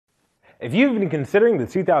If you've been considering the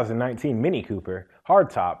 2019 Mini Cooper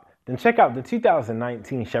hardtop, then check out the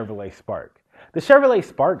 2019 Chevrolet Spark. The Chevrolet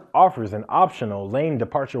Spark offers an optional lane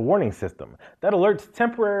departure warning system that alerts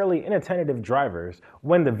temporarily inattentive drivers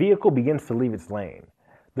when the vehicle begins to leave its lane.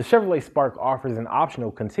 The Chevrolet Spark offers an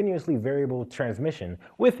optional continuously variable transmission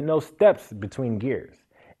with no steps between gears.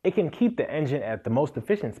 It can keep the engine at the most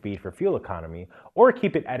efficient speed for fuel economy or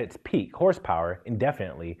keep it at its peak horsepower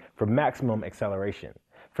indefinitely for maximum acceleration.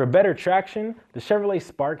 For better traction, the Chevrolet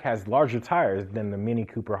Spark has larger tires than the Mini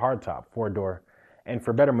Cooper hardtop four-door, and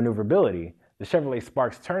for better maneuverability, the Chevrolet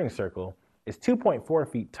Spark's turning circle is 2.4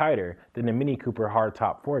 feet tighter than the Mini Cooper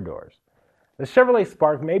hardtop four doors. The Chevrolet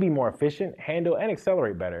Spark may be more efficient, handle, and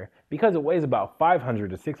accelerate better because it weighs about 500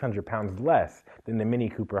 to 600 pounds less than the Mini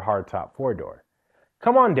Cooper hardtop four-door.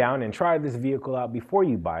 Come on down and try this vehicle out before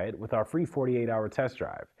you buy it with our free 48-hour test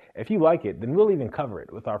drive. If you like it, then we'll even cover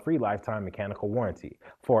it with our free lifetime mechanical warranty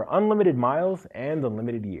for unlimited miles and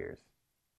unlimited years.